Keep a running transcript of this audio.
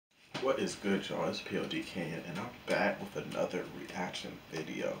What is good, y'all? It's Pod.cannion, and I'm back with another reaction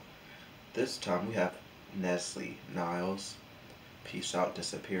video. This time we have Nileseyy, Niles, peace out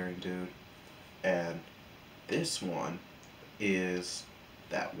disappearing dude, and this one is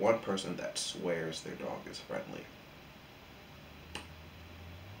that one person that swears their dog is friendly.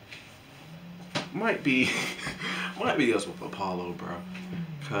 Might be us with Apollo, bro,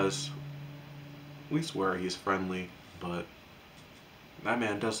 because we swear he's friendly, but that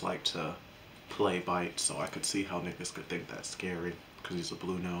man does like to play bite, so I could see how niggas could think that's scary, because he's a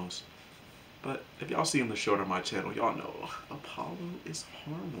blue nose. But if y'all seen the short on my channel, y'all know Apollo is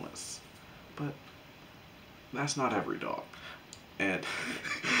harmless. But that's not every dog. And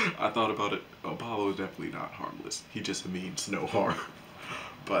I thought about it, Apollo is definitely not harmless. He just means no harm.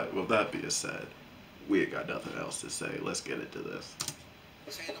 But with that being said, we ain't got nothing else to say. Let's get into this.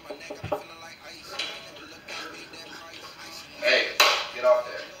 Hey, get off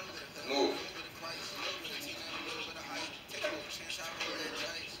there. Move.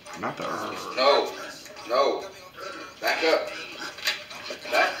 Not the No. Back up.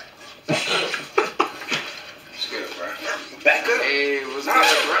 Back. Scared, bro. Back up. Hey, what's up,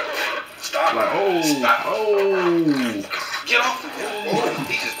 bro? Stop. Like, Stop. Get off of him. Oh.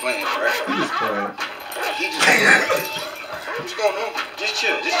 He's just playing, bro. He's just playing. What's going on? Just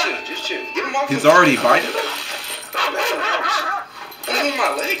chill. Get him off. He's already biting. He's on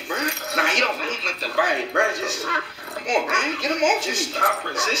my leg, bro. Nah, he don't need nothing to bite, bro. Just, come on, man. Get him off. Just stop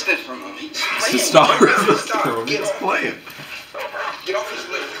resisting from him. He's playing. Stop resisting from him. He's playing. Get off his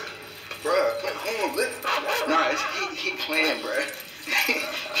lip. Bro, come on, lip. Nah, he playing, bro.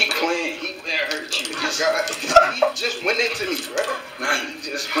 He playing. He hurt you. He just went into me, bro. Nah, he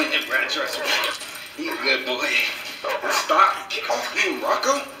just playing, bro. Trust me. He's a good boy. Stop. Get off him,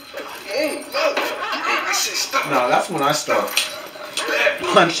 Rocco. Come on, look. I said stop. No, that's when I start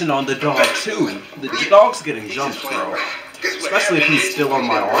punching on the dog too. The dog's getting jumped, bro. Especially if he's still on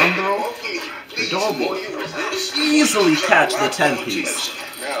my arm, bro. The dog will easily catch the 10-piece.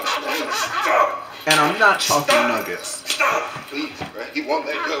 And I'm not talking nuggets. Stop, please, bro. He won't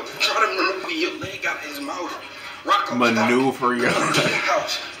let go. Try to maneuver your leg out of his mouth. Rocco, Maneuver your leg.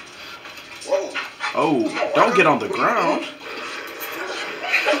 Whoa. Oh, don't get on the ground.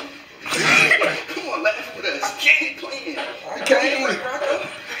 Come on, laugh with us. Keep playing. Rocco.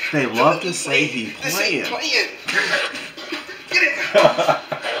 They love to say he playing. Get it.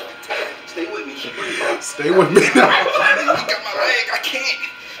 Stay with me. Stay with me now. He got my leg. I can't.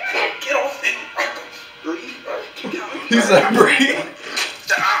 Get off it. Rocco. Breathe. He said breathe.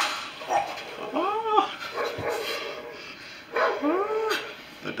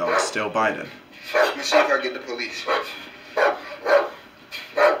 The dog's still biting. Let me see if I get the police.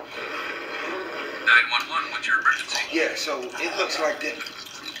 911, what's your emergency? Yeah, so it looks like that.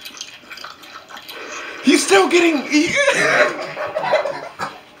 He's still getting.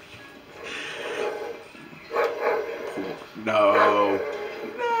 No.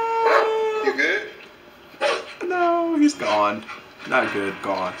 You good? No, he's gone. Not good,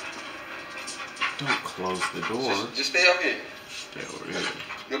 gone. Don't close the door. Just stay up here. Stay over here.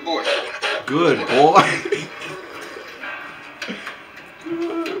 Good boy. Good boy.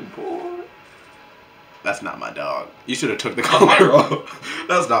 Good boy. That's not my dog. You should have took the collar off.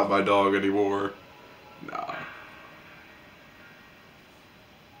 That's not my dog anymore. Nah.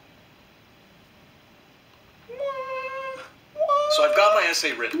 So I've got my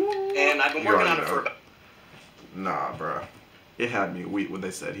essay written, and I've been working on it for about... Nah, bruh. It had me weak when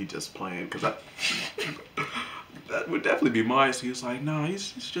they said he just playing, because that would definitely be mine. So he was like, nah,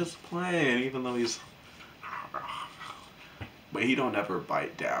 he's just playing, even though he's... But he don't ever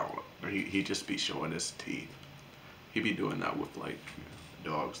bite down. He just be showing his teeth. He be doing that with, like,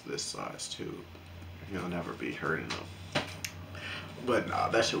 dogs this size, too. He'll never be hurting them. But nah,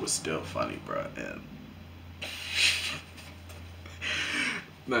 that shit was still funny, bruh. And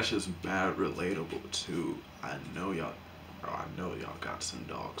that's just mad relatable, too. I know y'all got some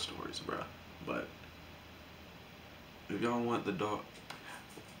dog stories, bruh. But if y'all want the dog,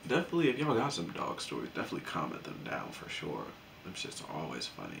 definitely, if y'all got some dog stories, definitely comment them down for sure. Them shits are always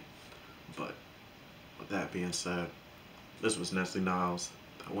funny. But with that being said, this was Nileseyy Niles,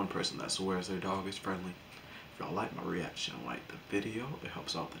 that one person that swears their dog is friendly. If y'all like my reaction, like the video, it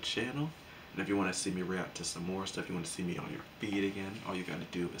helps out the channel. And if you want to see me react to some more stuff, you want to see me on your feed again, all you gotta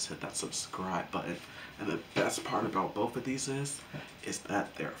do is hit that subscribe button. And the best part about both of these is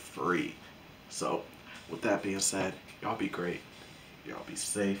that they're free. So with that being said, y'all be great, y'all be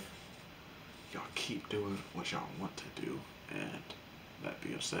safe, y'all keep doing what y'all want to do, and that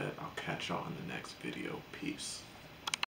being said, I'll catch y'all in the next video. Peace.